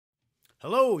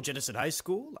Hello, Jenison High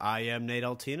School. I am Nate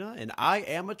Altina, and I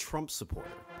am a Trump supporter.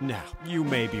 Now, you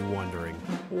may be wondering,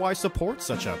 why support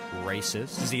such a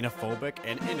racist, xenophobic,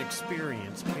 and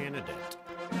inexperienced candidate?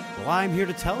 Well, I'm here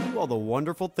to tell you all the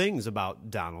wonderful things about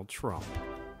Donald Trump.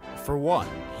 For one,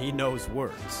 he knows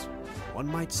words. One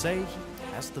might say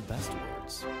he has the best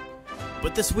words.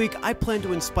 But this week, I plan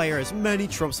to inspire as many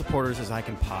Trump supporters as I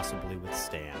can possibly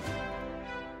withstand.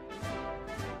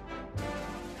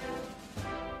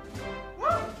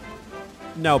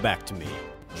 Now back to me.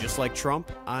 Just like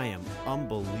Trump, I am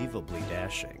unbelievably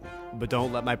dashing. But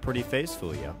don't let my pretty face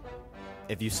fool you.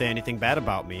 If you say anything bad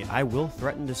about me, I will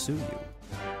threaten to sue you.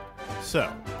 So,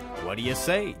 what do you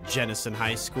say, Jenison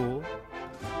High School?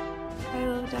 I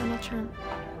love Donald Trump.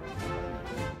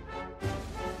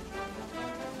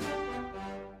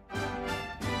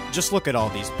 Just look at all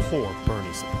these poor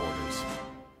Bernie supporters.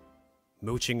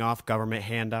 Mooching off government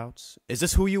handouts? Is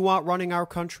this who you want running our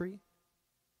country?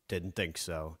 Didn't think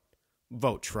so.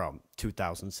 Vote Trump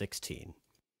 2016.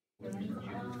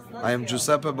 I am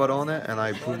Giuseppe Barone and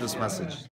I approve this message.